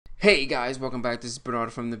Hey guys, welcome back. This is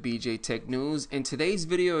Bernard from the BJTechNews, and today's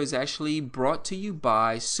video is actually brought to you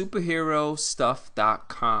by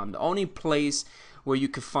superherostuff.com, the only place where you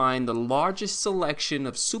can find the largest selection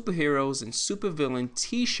of superheroes and supervillain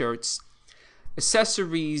t-shirts,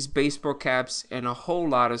 accessories, baseball caps, and a whole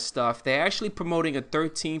lot of stuff. They're actually promoting a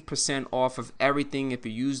 13% off of everything if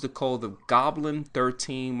you use the code of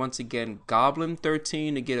Goblin13. Once again,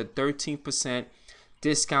 Goblin13 to get a 13%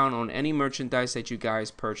 discount on any merchandise that you guys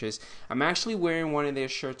purchase. I'm actually wearing one of their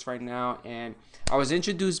shirts right now, and I was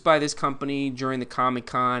introduced by this company during the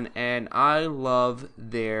Comic-Con, and I love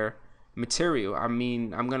their material. I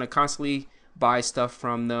mean, I'm gonna constantly buy stuff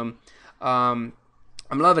from them. I'm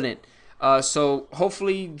loving it. So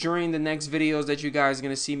hopefully during the next videos that you guys are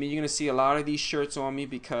gonna see me, you're gonna see a lot of these shirts on me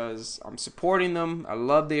because I'm supporting them. I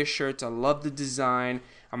love their shirts. I love the design.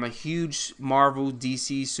 I'm a huge Marvel,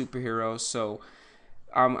 DC superhero, so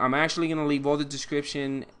I'm actually going to leave all the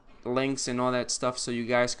description links and all that stuff so you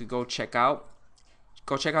guys could go check out.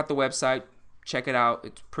 Go check out the website. Check it out.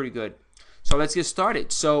 It's pretty good. So let's get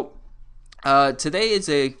started. So today is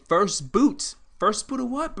a first boot. First boot of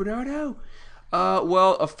what, Bernardo?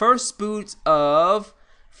 Well, a first boot of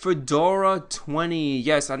Fedora 20.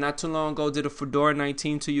 Yes, I not too long ago did a Fedora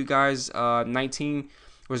 19 to you guys. 19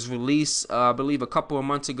 was released, I believe, a couple of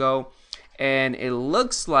months ago. And it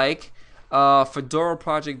looks like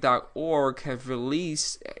FedoraProject.org have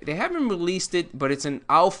released, they haven't released it, but it's an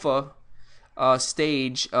alpha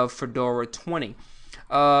stage of Fedora 20.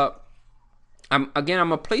 I'm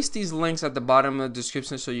gonna place these links at the bottom of the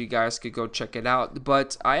description so you guys could go check it out.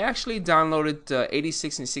 But I actually downloaded the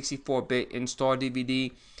 86 and 64-bit install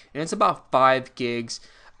DVD, and it's about 5 gigs.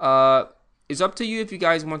 It's up to you if you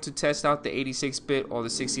guys want to test out the 86-bit or the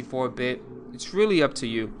 64-bit. It's really up to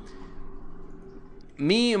you.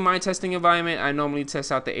 Me, in my testing environment, I normally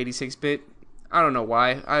test out the 86-bit. I don't know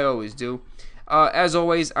why. I always do. As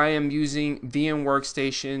always, I am using VM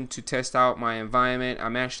Workstation to test out my environment.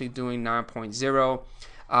 I'm actually doing 9.0.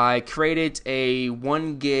 I created a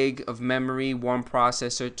 1 gig of memory, 1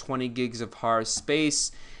 processor, 20 gigs of hard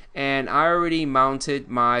space, and I already mounted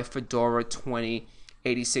my Fedora 20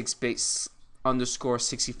 86-bit underscore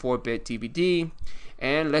 64-bit DVD.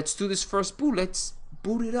 And let's do this first boot. Let's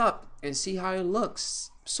boot it up and see how it looks.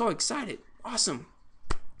 So excited. Awesome.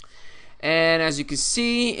 And as you can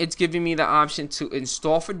see, it's giving me the option to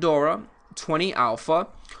install Fedora 20 Alpha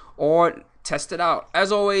or test it out.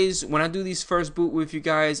 As always, when I do these first boot with you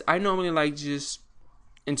guys, I normally like just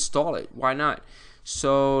install it. Why not?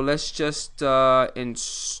 So let's just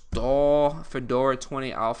install Fedora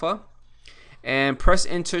 20 Alpha and press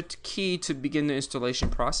enter key to begin the installation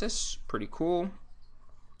process. Pretty cool.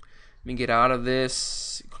 Let me get out of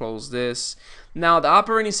this, close this. Now, the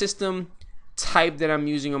operating system type that I'm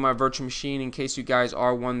using on my virtual machine, in case you guys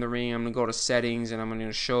are wondering, I'm going to go to settings and I'm going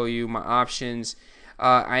to show you my options.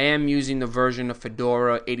 I am using the version of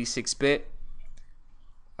Fedora 86-bit.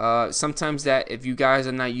 Sometimes that if you guys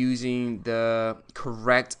are not using the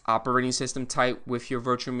correct operating system type with your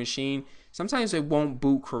virtual machine, sometimes it won't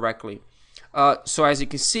boot correctly. So as you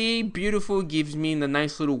can see, beautiful, gives me the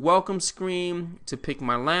nice little welcome screen to pick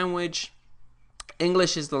my language.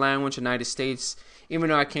 English is the language of the United States, even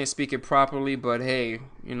though I can't speak it properly, but hey,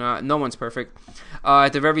 you know, no one's perfect. At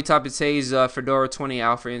the very top it says Fedora 20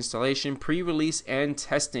 Alpha installation, pre-release and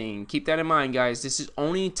testing. Keep that in mind, guys. This is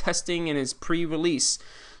only testing and it's pre-release,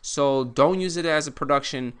 so don't use it as a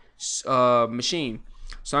production machine.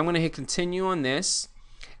 So I'm going to hit continue on this,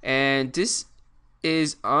 and this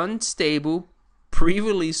is unstable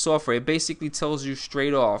pre-release software. It basically tells you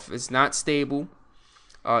straight off it's not stable.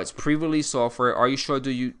 It's pre-release software. Are you sure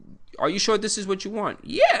this is what you want?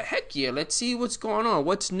 Yeah, heck yeah. Let's see what's going on.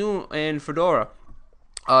 What's new in Fedora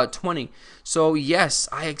 20? So yes,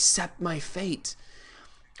 I accept my fate.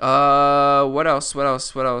 What else?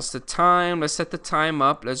 The time. Let's set the time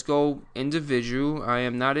up. Let's go individual. I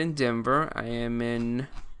am not in Denver. I am in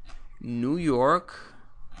New York.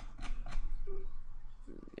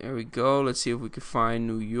 There we go. Let's see if we can find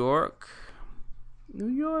New York. New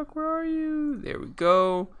York, where are you? There we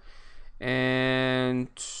go. And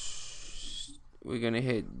we're going to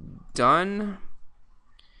hit done.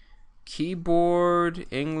 Keyboard,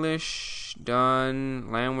 English, done.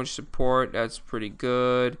 Language support, that's pretty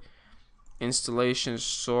good. Installation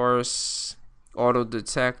source, auto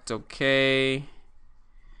detect, okay.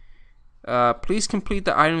 Please complete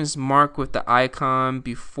the items marked with the icon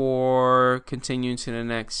before continuing to the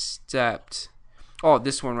next step. Oh,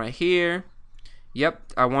 this one right here.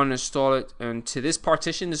 Yep, I want to install it into this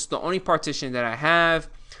partition. This is the only partition that I have.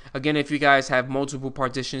 Again, if you guys have multiple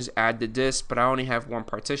partitions, add the disk, but I only have one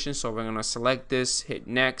partition, so we're gonna select this, hit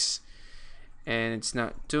next, and it's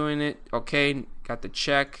not doing it. Okay, got the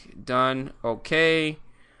check, done. Okay,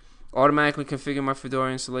 automatically configure my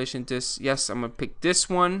Fedora installation disk. Yes, I'm gonna pick this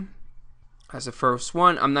one as the first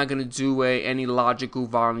one. I'm not gonna do any logical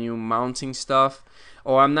volume mounting stuff,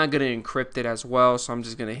 or I'm not gonna encrypt it as well, so I'm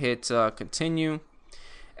just gonna hit continue.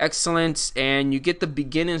 Excellent. And you get the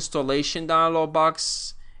begin installation dialog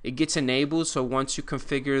box. It gets enabled, so once you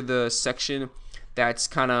configure the section that's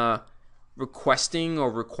kind of requesting or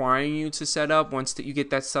requiring you to set up, once you get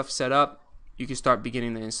that stuff set up, you can start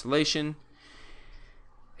beginning the installation.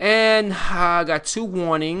 And I got 2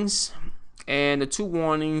 warnings, and the 2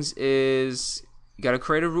 warnings is you got to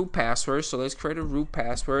create a root password. So let's create a root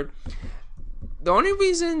password. The only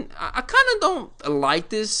reason I kind of don't like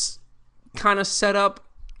this kind of setup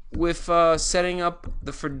with setting up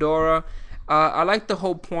the Fedora, I like the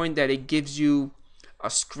whole point that it gives you a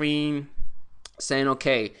screen saying,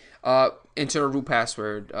 okay, enter a root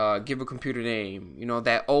password, give a computer name, you know,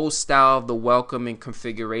 that old style of the welcome and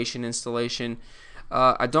configuration installation.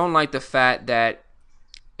 I don't like the fact that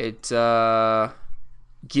it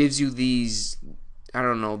gives you these, I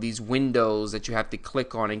don't know, these windows that you have to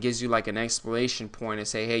click on and gives you like an exclamation point and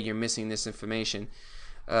say, hey, you're missing this information.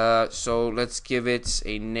 So let's give it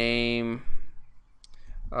a name.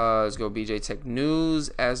 Let's go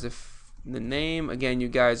BJTechNews as the name. Again, you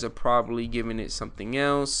guys are probably giving it something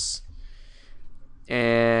else.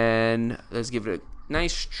 And let's give it a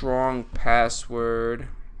nice strong password.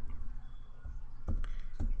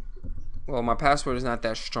 Well, my password is not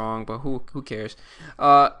that strong, but who cares?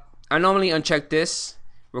 I normally uncheck this.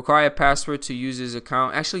 Require a password to user's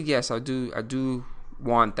account. Actually, yes, I do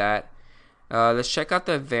want that. Let's check out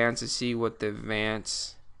the advanced and see what the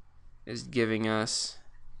advanced is giving us.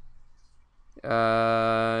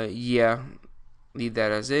 Yeah, leave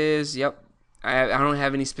that as is. Yep, I don't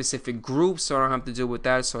have any specific groups, so I don't have to deal with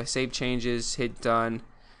that. So I save changes, hit done.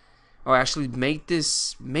 Oh, actually, make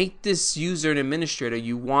this user an administrator.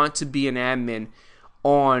 You want to be an admin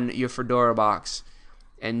on your Fedora box,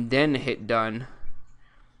 and then hit done.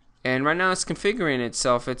 And right now it's configuring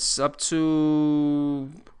itself. It's up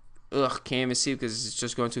to can't even see because it's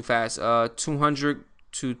just going too fast. 200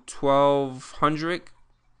 to 1200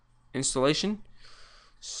 installation.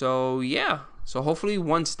 So yeah, so hopefully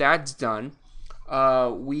once that's done,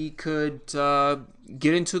 we could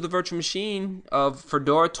get into the virtual machine of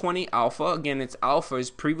Fedora 20 Alpha. Again, it's Alpha, it's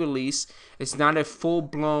pre-release. It's not a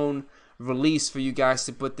full-blown release for you guys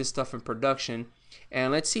to put this stuff in production.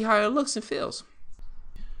 And let's see how it looks and feels.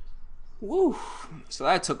 Woo! So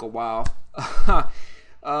that took a while.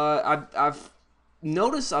 I've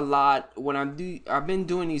noticed a lot when I've been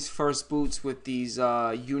doing these first boots with these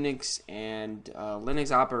Unix and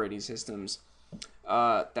Linux operating systems,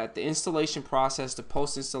 that the installation process, the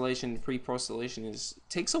post-installation, the pre-installation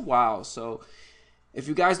takes a while. So if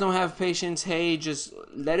you guys don't have patience, hey, just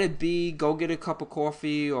let it be. Go get a cup of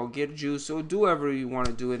coffee or get a juice or do whatever you want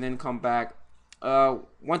to do, and then come back.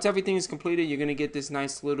 Once everything is completed, you're gonna get this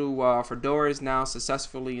nice little Fedora is now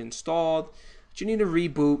successfully installed. But you need to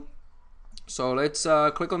reboot. So let's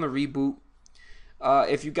click on the reboot.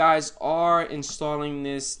 If you guys are installing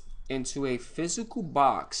this into a physical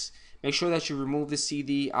box, make sure that you remove the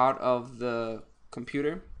CD out of the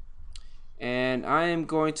computer. And I am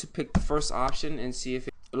going to pick the first option and see if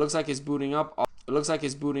it looks like it's booting up. It looks like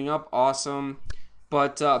it's booting up. Awesome.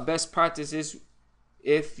 But best practice is,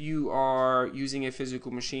 if you are using a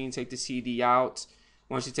physical machine, take the CD out.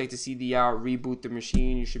 Once you take the CD out, reboot the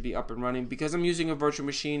machine, you should be up and running. Because I'm using a virtual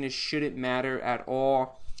machine, it shouldn't matter at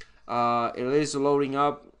all. It is loading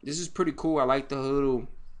up. This is pretty cool. I like the little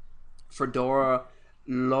Fedora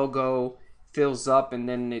logo fills up and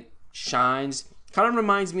then it shines. Kind of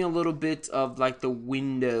reminds me a little bit of like the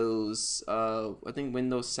Windows, I think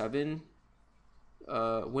Windows 7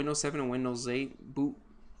 and Windows 8 boot.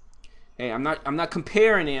 Hey, I'm not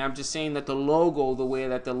comparing it. I'm just saying that the logo, the way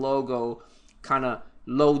that the logo kind of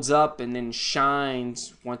loads up and then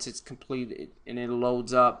shines once it's completed, and it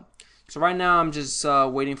loads up. So right now I'm just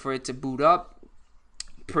waiting for it to boot up.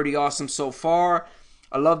 Pretty awesome so far.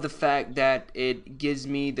 I love the fact that it gives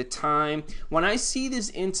me the time. When I see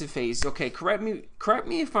this interface, okay, correct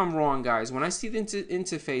me if I'm wrong, guys. When I see the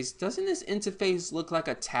interface, doesn't this interface look like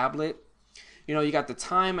a tablet? You know, you got the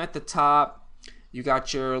time at the top, you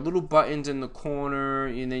got your little buttons in the corner,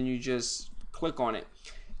 and then you just click on it.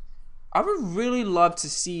 I would really love to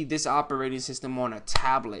see this operating system on a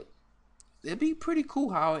tablet. It'd be pretty cool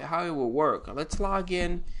how it will work. Let's log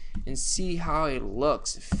in and see how it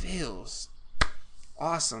looks. It feels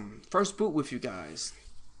awesome. First boot with you guys.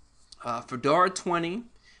 Fedora 20,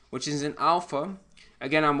 which is an alpha.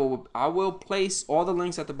 Again, I will place all the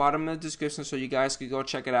links at the bottom of the description so you guys can go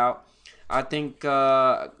check it out. I think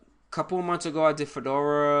a couple of months ago I did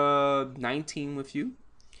Fedora 19 with you,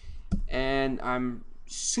 and I'm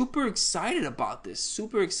super excited about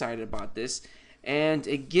this. And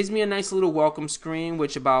it gives me a nice little welcome screen,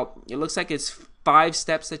 which it looks like it's 5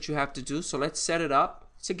 steps that you have to do. So let's set it up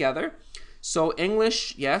together. So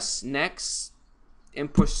English, yes, next.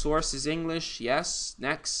 Input source is English, yes,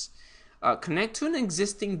 next. Connect to an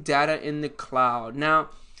existing data in the cloud. Now,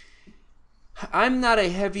 I'm not a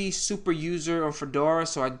heavy super user on Fedora,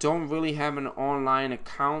 so I don't really have an online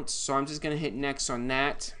account. So I'm just going to hit next on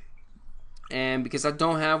that. And because I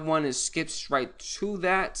don't have one, it skips right to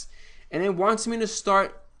that. And it wants me to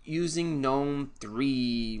start using GNOME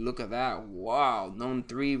 3. Look at that. Wow, GNOME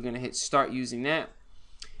 3. We're going to hit start using that.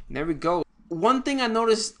 And there we go. One thing I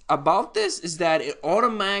noticed about this is that it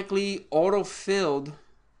automatically auto-filled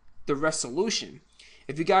the resolution.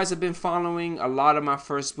 If you guys have been following a lot of my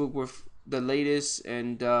first book with the latest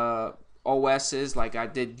and OSs, like I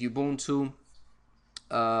did Ubuntu,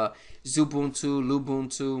 Xubuntu,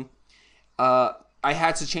 Lubuntu, I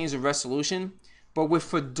had to change the resolution. But with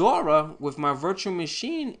Fedora, with my virtual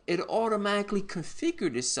machine, it automatically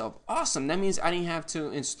configured itself. Awesome. That means I didn't have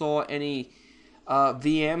to install any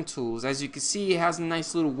VM tools. As you can see, it has a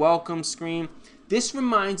nice little welcome screen. This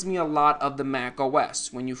reminds me a lot of the Mac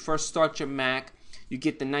OS. When you first start your Mac, you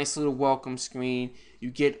get the nice little welcome screen.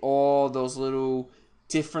 You get all those little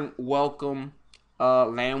different welcome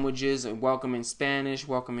languages, and welcome in Spanish,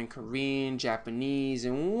 welcome in Korean, Japanese,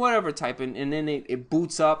 and whatever type. And then it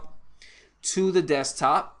boots up to the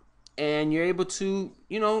desktop, and you're able to,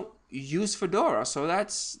 use Fedora. So that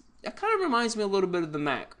kind of reminds me a little bit of the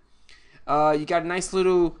Mac. You got a nice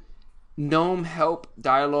little GNOME help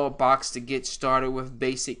dialog box to get started with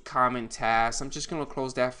basic common tasks. I'm just gonna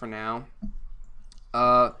close that for now.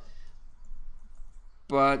 But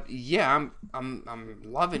yeah, I'm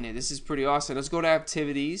loving it. This is pretty awesome. Let's go to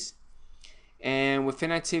activities, and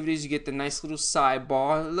within activities you get the nice little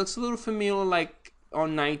sidebar. It looks a little familiar like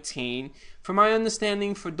on 19. From my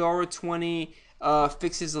understanding, Fedora 20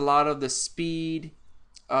 fixes a lot of the speed,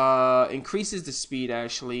 increases the speed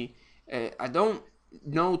actually. I don't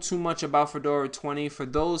know too much about Fedora 20. For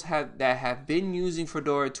those that have been using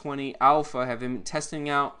Fedora 20 Alpha, have been testing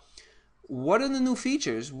out, what are the new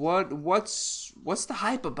features? What's the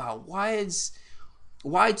hype about? Why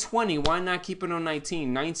 20? Why not keep it on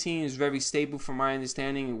 19? 19 is very stable from my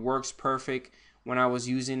understanding. It works perfect when I was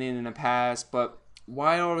using it in the past, but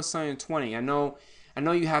why all of a sudden 20? I know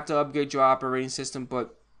you have to upgrade your operating system,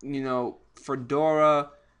 but Fedora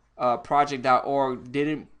project.org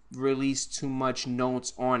didn't release too much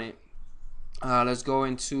notes on it. Let's go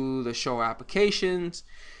into the show applications.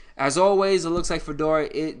 As always, it looks like Fedora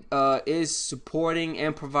is supporting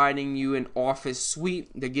and providing you an Office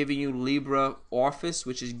suite. They're giving you LibreOffice,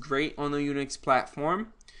 which is great on the Unix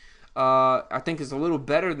platform. I think it's a little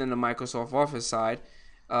better than the Microsoft Office side,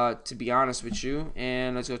 to be honest with you.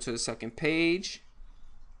 And let's go to the second page.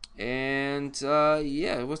 And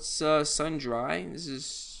yeah, what's SunDry? This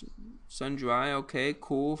is SunDry. Okay,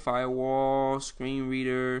 cool. Firewall, screen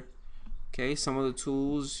reader. Okay, some of the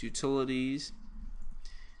tools, utilities.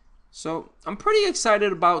 So I'm pretty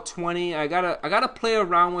excited about 20. I gotta play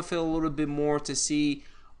around with it a little bit more to see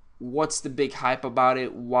what's the big hype about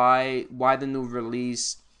it. Why the new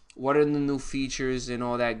release? What are the new features and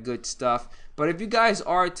all that good stuff? But if you guys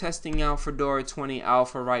are testing out Fedora 20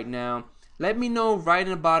 Alpha right now, let me know right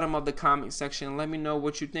in the bottom of the comment section. Let me know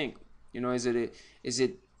what you think. Is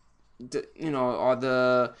it are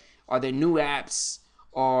there new apps?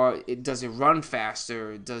 Or does it run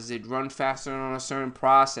faster? Does it run faster on a certain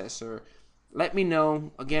processor? Let me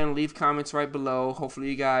know. Again, leave comments right below. Hopefully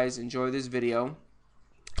you guys enjoy this video.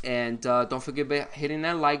 And don't forget about hitting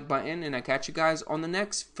that like button. And I'll catch you guys on the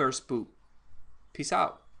next First Boot. Peace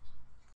out.